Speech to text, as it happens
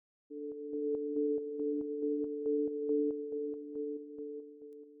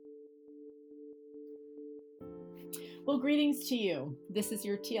Well, greetings to you. This is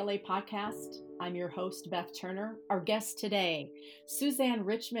your TLA podcast. I'm your host, Beth Turner. Our guest today, Suzanne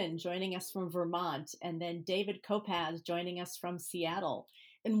Richmond, joining us from Vermont, and then David Kopacz joining us from Seattle.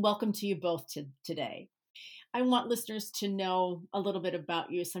 And welcome to you both today. I want listeners to know a little bit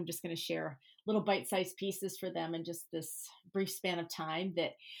about you, so I'm just going to share little bite-sized pieces for them in just this brief span of time.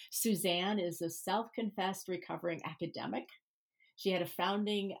 That Suzanne is a self-confessed recovering academic. She had a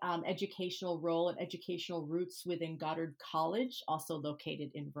founding educational role and educational roots within Goddard College, also located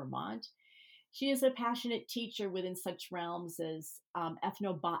in Vermont. She is a passionate teacher within such realms as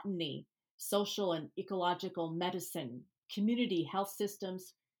ethnobotany, social and ecological medicine, community health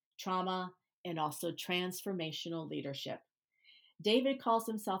systems, trauma, and also transformational leadership. David calls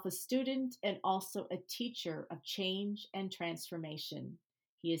himself a student and also a teacher of change and transformation.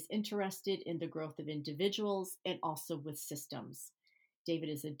 He is interested in the growth of individuals and also with systems. David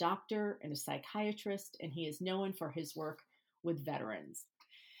is a doctor and a psychiatrist, and he is known for his work with veterans.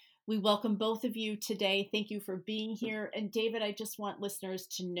 We welcome both of you today. Thank you for being here. And David, I just want listeners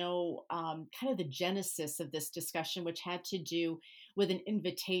to know kind of the genesis of this discussion, which had to do with an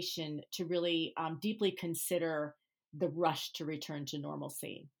invitation to really deeply consider the rush to return to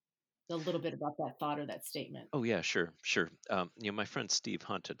normalcy. A little bit about that thought or that statement. Oh yeah, sure. My friend Steve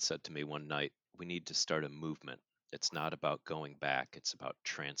Hunt had said to me one night, "We need to start a movement. It's not about going back; it's about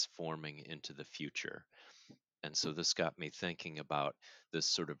transforming into the future." And so this got me thinking about this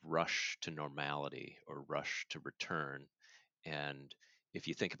sort of rush to normality or rush to return. And if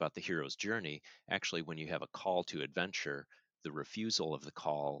you think about the hero's journey, actually, when you have a call to adventure, the refusal of the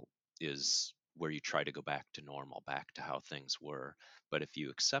call is where you try to go back to normal, back to how things were. But if you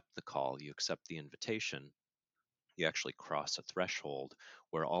accept the call, you accept the invitation, you actually cross a threshold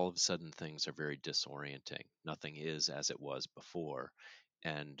where all of a sudden things are very disorienting. Nothing is as it was before.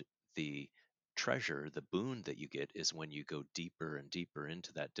 And the treasure, the boon that you get is when you go deeper and deeper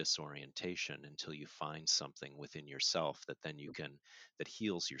into that disorientation until you find something within yourself that then you can, that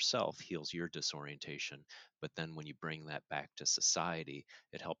heals yourself, heals your disorientation. But then when you bring that back to society,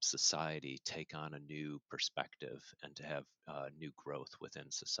 it helps society take on a new perspective and to have new growth within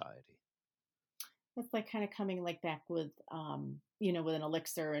society. That's like kind of coming like back with, with an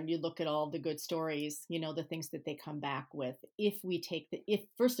elixir, and you look at all the good stories, the things that they come back with. If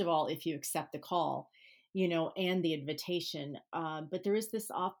first of all, if you accept the call, and the invitation, but there is this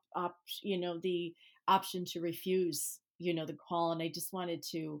the option to refuse, the call. And I just wanted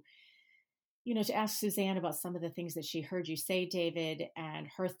to ask Suzanne about some of the things that she heard you say, David, and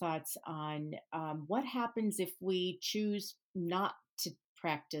her thoughts on what happens if we choose not to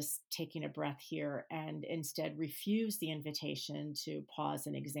practice taking a breath here and instead refuse the invitation to pause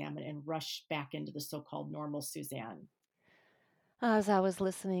and examine and rush back into the so called normal, Suzanne. As I was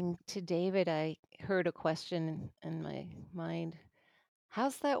listening to David, I heard a question in my mind.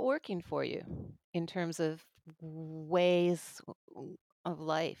 How's that working for you in terms of ways of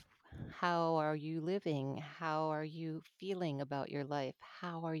life? How are you living? How are you feeling about your life?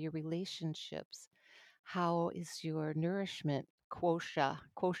 How are your relationships? How is your nourishment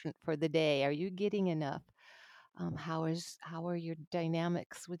quotient for the day? Are you getting enough? How are your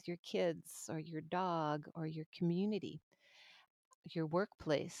dynamics with your kids or your dog or your community? Your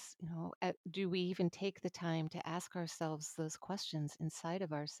workplace, do we even take the time to ask ourselves those questions inside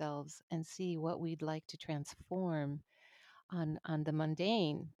of ourselves and see what we'd like to transform on the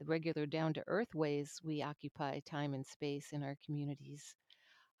mundane, the regular down to earth ways we occupy time and space in our communities?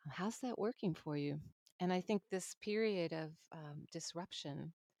 How's that working for you? And I think this period of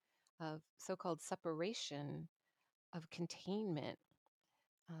disruption, of so-called separation, of containment,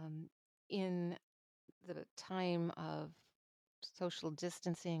 um, in the time of social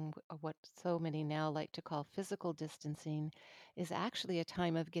distancing, what so many now like to call physical distancing, is actually a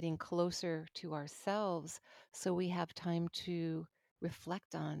time of getting closer to ourselves so we have time to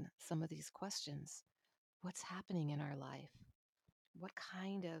reflect on some of these questions. What's happening in our life? What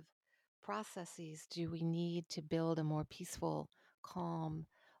kind of processes do we need to build a more peaceful, calm,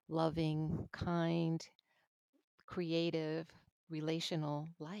 loving, kind, creative, relational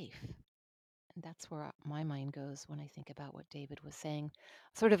life? And that's where my mind goes when I think about what David was saying,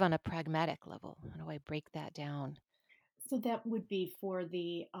 sort of on a pragmatic level. How do I break that down? So that would be for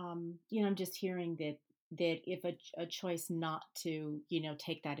the, I'm just hearing that if a choice not to,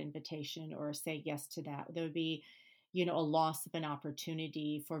 take that invitation or say yes to that, there would be, a loss of an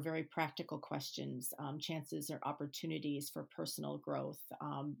opportunity for very practical questions, chances or opportunities for personal growth,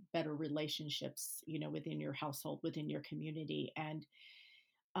 better relationships, within your household, within your community. And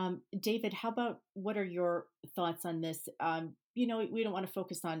David, how about what are your thoughts on this? We don't want to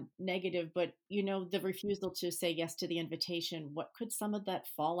focus on negative, but the refusal to say yes to the invitation. What could some of that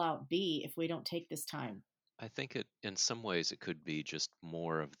fallout be if we don't take this time? I think in some ways, it could be just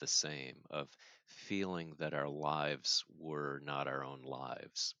more of the same, of feeling that our lives were not our own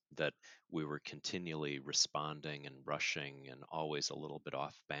lives, that we were continually responding and rushing and always a little bit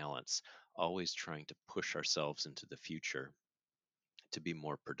off balance, always trying to push ourselves into the future to be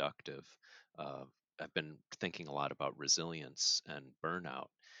more productive. Uh, I've been thinking a lot about resilience and burnout.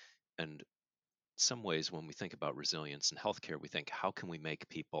 And some ways, when we think about resilience in healthcare, we think, how can we make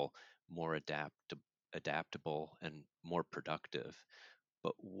people more adaptable and more productive?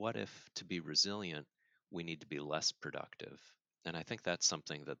 But what if to be resilient, we need to be less productive? And I think that's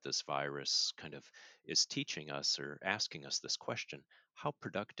something that this virus kind of is teaching us or asking us this question: how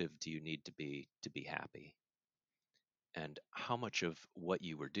productive do you need to be happy? And how much of what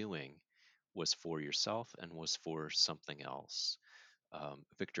you were doing was for yourself and was for something else?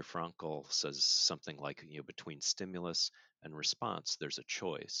 Viktor Frankl says something like, between stimulus and response, there's a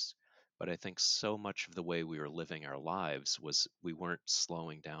choice. But I think so much of the way we were living our lives was we weren't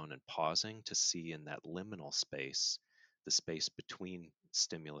slowing down and pausing to see in that liminal space, the space between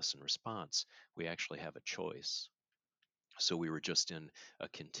stimulus and response, we actually have a choice. So we were just in a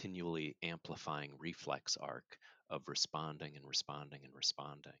continually amplifying reflex arc of responding and responding and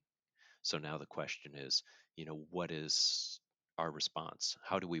responding. So now the question is, what is our response?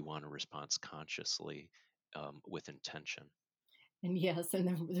 How do we want to respond consciously, with intention? And yes,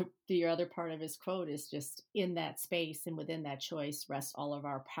 and the other part of his quote is just in that space and within that choice rests all of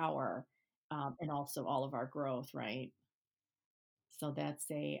our power, and also all of our growth, right? So that's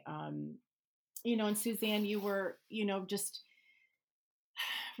and Suzanne, you were, just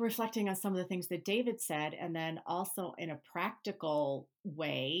reflecting on some of the things that David said, and then also in a practical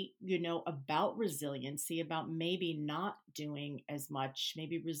way, about resiliency, about maybe not doing as much.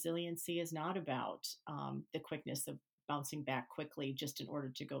 Maybe resiliency is not about the quickness of bouncing back quickly just in order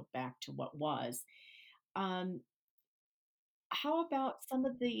to go back to what was. Um, how about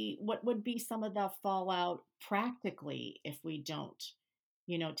what would be some of the fallout practically if we don't,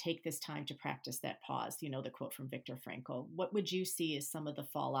 take this time to practice that pause? The quote from Viktor Frankl. What would you see as some of the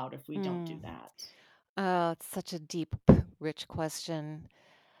fallout if we don't do Mm. that? Oh, it's such a deep, rich question.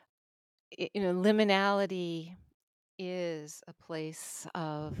 Liminality is a place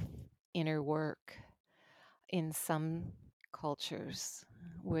of inner work in some cultures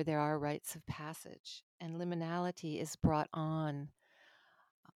where there are rites of passage, and liminality is brought on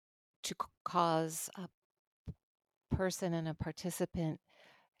to cause a person and a participant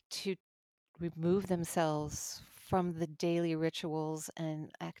to remove themselves from the daily rituals and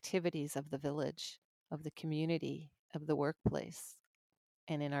activities of the village, of the community, of the workplace,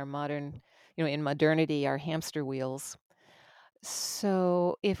 and in our in modernity, our hamster wheels.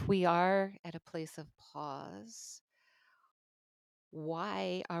 So if we are at a place of pause,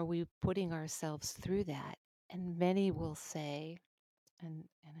 why are we putting ourselves through that? And many will say, and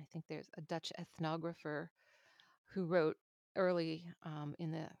I think there's a Dutch ethnographer who wrote early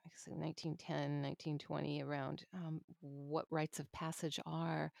in the 1910, 1920, around what rites of passage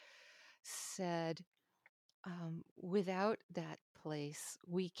are, said, without that place,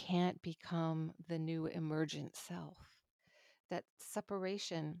 we can't become the new emergent self. That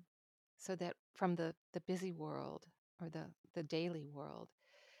separation, so that from the busy world or the daily world,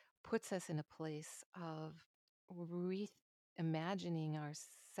 puts us in a place of reimagining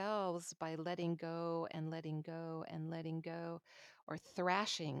ourselves by letting go and letting go and letting go, or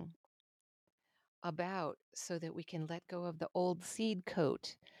thrashing about so that we can let go of the old seed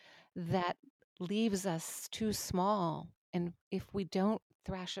coat that leaves us too small. And if we don't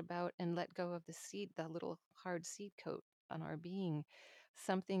thrash about and let go of the little hard seed coat on our being,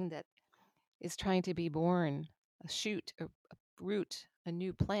 something that is trying to be born, a shoot, a root, a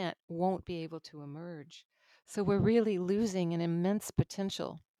new plant, won't be able to emerge. So we're really losing an immense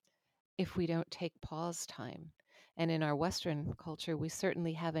potential if we don't take pause time. And in our Western culture, we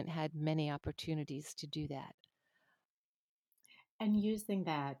certainly haven't had many opportunities to do that. And using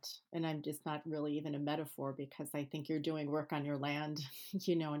that, and I'm just not really even a metaphor because I think you're doing work on your land,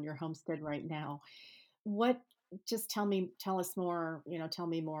 in your homestead right now. What, just tell us more, tell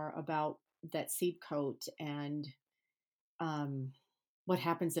me more about that seed coat and um, what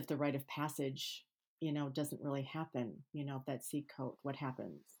happens if the rite of passage, doesn't really happen, that seed coat, what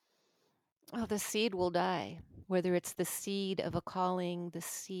happens? Well, the seed will die, whether it's the seed of a calling, the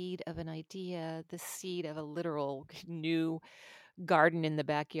seed of an idea, the seed of a literal new garden in the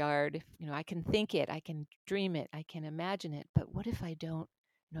backyard. I can think it, I can dream it, I can imagine it, but what if I don't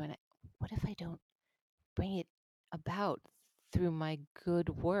what if I don't bring it about through my good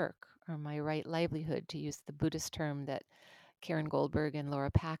work or my right livelihood, to use the Buddhist term that Karen Goldberg and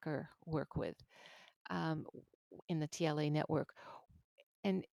Laura Packer work with um, in the TLA network.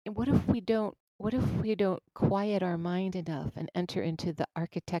 And what if we don't? What if we don't quiet our mind enough and enter into the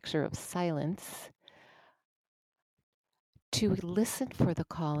architecture of silence to listen for the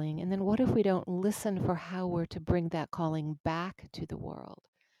calling? And then what if we don't listen for how we're to bring that calling back to the world?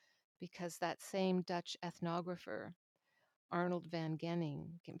 Because that same Dutch ethnographer, Arnold van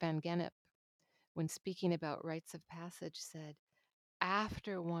Gennep, when speaking about rites of passage, said,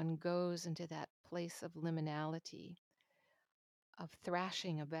 after one goes into that place of liminality, of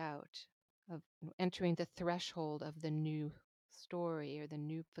thrashing about, of entering the threshold of the new story or the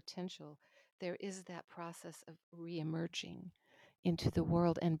new potential, there is that process of re-emerging into the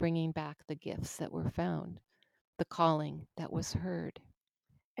world and bringing back the gifts that were found, the calling that was heard.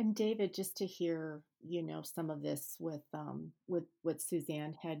 And David, just to hear, some of this with what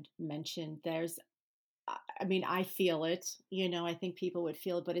Suzanne had mentioned, I mean, I feel it, I think people would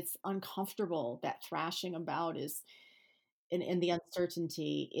feel it, but it's uncomfortable. That thrashing about is, and the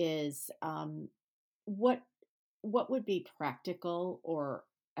uncertainty is, what what would be practical or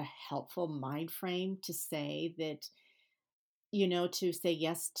a helpful mind frame to say that, to say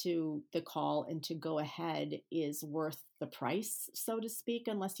yes to the call and to go ahead is worth the price, so to speak,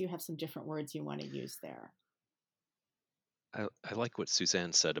 unless you have some different words you want to use there. I like what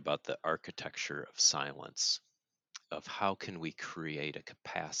Suzanne said about the architecture of silence, of how can we create a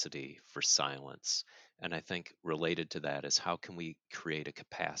capacity for silence. And I think related to that is how can we create a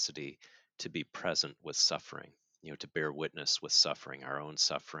capacity to be present with suffering, to bear witness with suffering, our own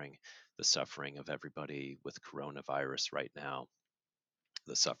suffering, the suffering of everybody with coronavirus right now,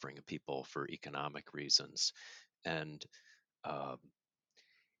 the suffering of people for economic reasons. And um,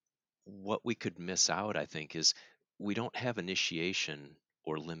 what we could miss out, I think, is we don't have initiation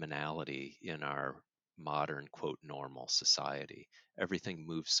or liminality in our modern, quote, normal society. Everything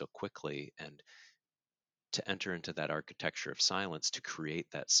moves so quickly. And to enter into that architecture of silence, to create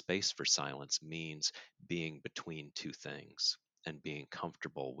that space for silence, means being between two things and being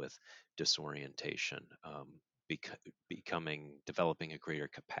comfortable with disorientation, developing a greater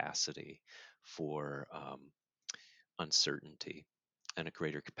capacity for uncertainty and a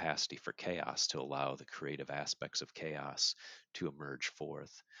greater capacity for chaos, to allow the creative aspects of chaos to emerge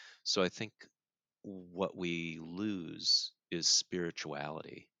forth. So I think what we lose is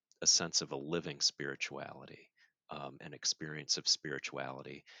spirituality, a sense of a living spirituality, an experience of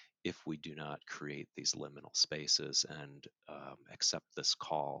spirituality, if we do not create these liminal spaces and accept this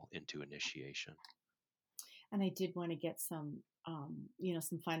call into initiation. And I did want to get some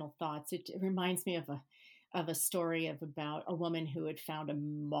final thoughts. It reminds me of a story of about a woman who had found a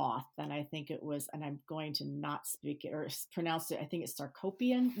moth, and I think it was, and I'm going to not speak it or pronounce it. I think it's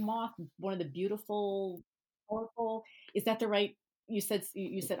Sarcopian moth, one of the beautiful, colorful. Is that the right? You said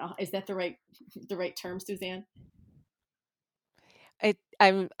is that the right term, Suzanne?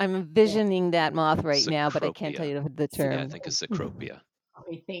 I'm Yeah. envisioning that moth right now, but I can't tell Cecropia. you the Yeah, I term. think it's Cecropia.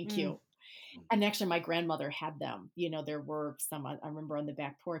 Okay, thank Mm. you. And actually, my grandmother had them. There were some, I remember on the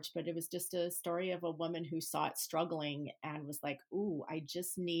back porch, but it was just a story of a woman who saw it struggling and was like, ooh, I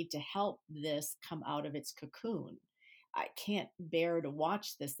just need to help this come out of its cocoon. I can't bear to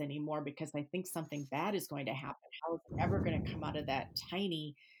watch this anymore because I think something bad is going to happen. How is it ever going to come out of that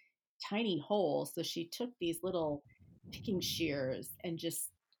tiny, tiny hole? So she took these little picking shears and just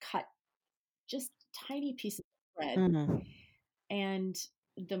cut just tiny pieces of thread, Mm. and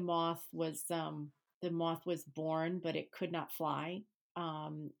the moth was born, but it could not fly.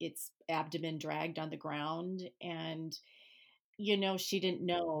 Its abdomen dragged on the ground, and she didn't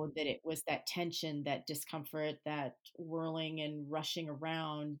know that it was that tension, that discomfort, that whirling and rushing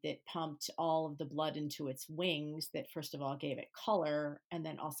around that pumped all of the blood into its wings, that first of all gave it color and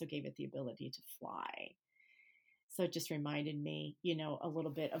then also gave it the ability to fly. So it just reminded me, a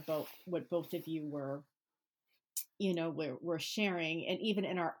little bit about what both of you were, we're sharing. And even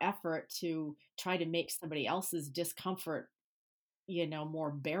in our effort to try to make somebody else's discomfort,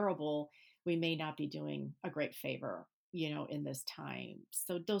 more bearable, we may not be doing a great favor, in this time.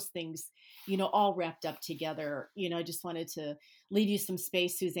 So those things, all wrapped up together, I just wanted to leave you some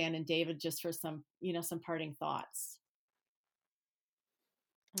space, Suzanne and David, just for some, some parting thoughts.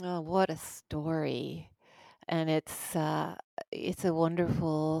 Oh, what a story. And it's a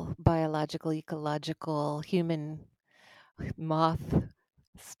wonderful biological, ecological, human moth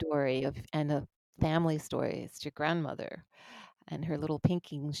story of and a family story. It's your grandmother. and her little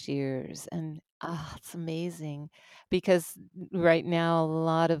pinking shears. And it's amazing because right now a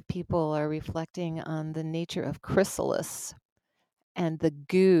lot of people are reflecting on the nature of chrysalis and the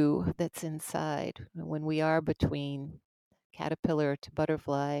goo that's inside when we are between caterpillar to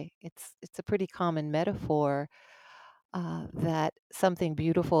butterfly. It's a pretty common metaphor that something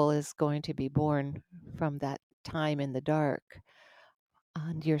beautiful is going to be born from that time in the dark.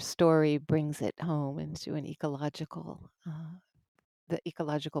 And your story brings it home into an the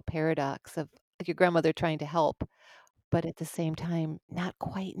ecological paradox of your grandmother trying to help, but at the same time, not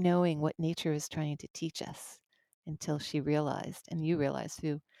quite knowing what nature is trying to teach us until she realized, and you realized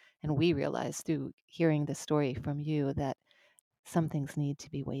through, and we realized through hearing the story from you that some things need to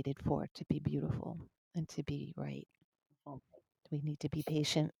be waited for to be beautiful and to be right. We need to be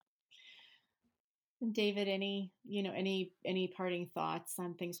patient. David, any parting thoughts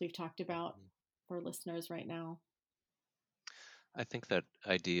on things we've talked about for listeners right now? I think that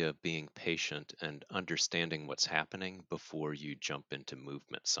idea of being patient and understanding what's happening before you jump into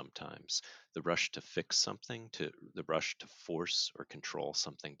movement sometimes. The rush to fix something, the rush to force or control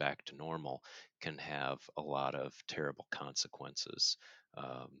something back to normal can have a lot of terrible consequences.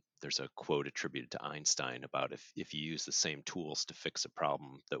 There's a quote attributed to Einstein about if you use the same tools to fix a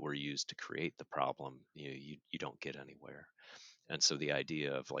problem that were used to create the problem, you don't get anywhere. And so the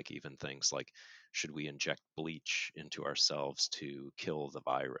idea of like even things like should we inject bleach into ourselves to kill the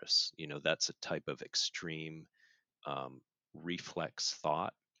virus? That's a type of extreme reflex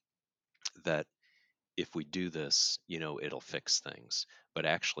thought that if we do this, it'll fix things. But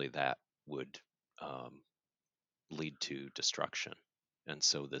actually, that would um, lead to destruction. And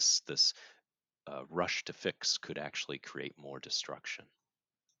so this rush to fix could actually create more destruction.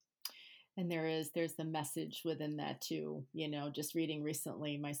 And there's the message within that too. Just reading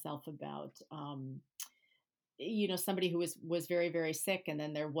recently myself about somebody who was very, very sick, and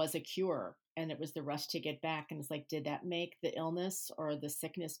then there was a cure, and it was the rush to get back. And it's like, did that make the illness or the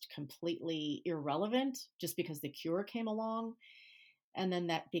sickness completely irrelevant just because the cure came along? And then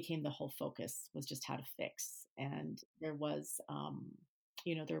that became the whole focus, was just how to fix. And there was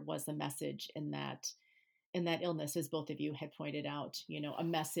a message in that illness, as both of you had pointed out, a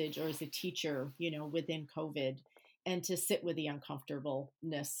message, or as a teacher, within COVID, and to sit with the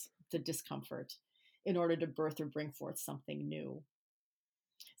uncomfortableness, the discomfort, in order to birth or bring forth something new.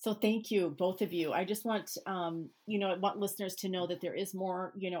 So thank you, both of you. I just want, I want listeners to know that there is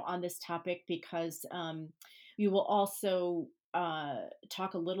more, on this topic, because we will also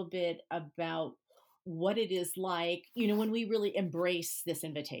talk a little bit about what it is like, when we really embrace this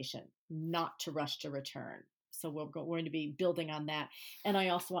invitation, not to rush to return. So we're going to be building on that. And I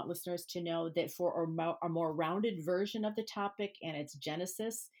also want listeners to know that for a more rounded version of the topic and its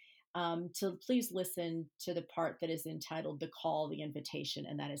genesis, to please listen to the part that is entitled "The Call, the Invitation,"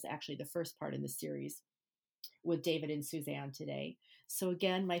 and that is actually the first part in the series with David and Suzanne today. So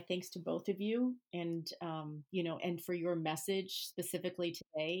again, my thanks to both of you, and and for your message specifically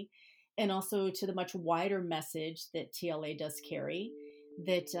today, and also to the much wider message that TLA does carry,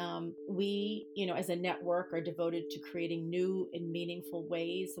 that we, as a network, are devoted to creating new and meaningful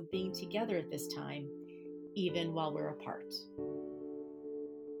ways of being together at this time, even while we're apart.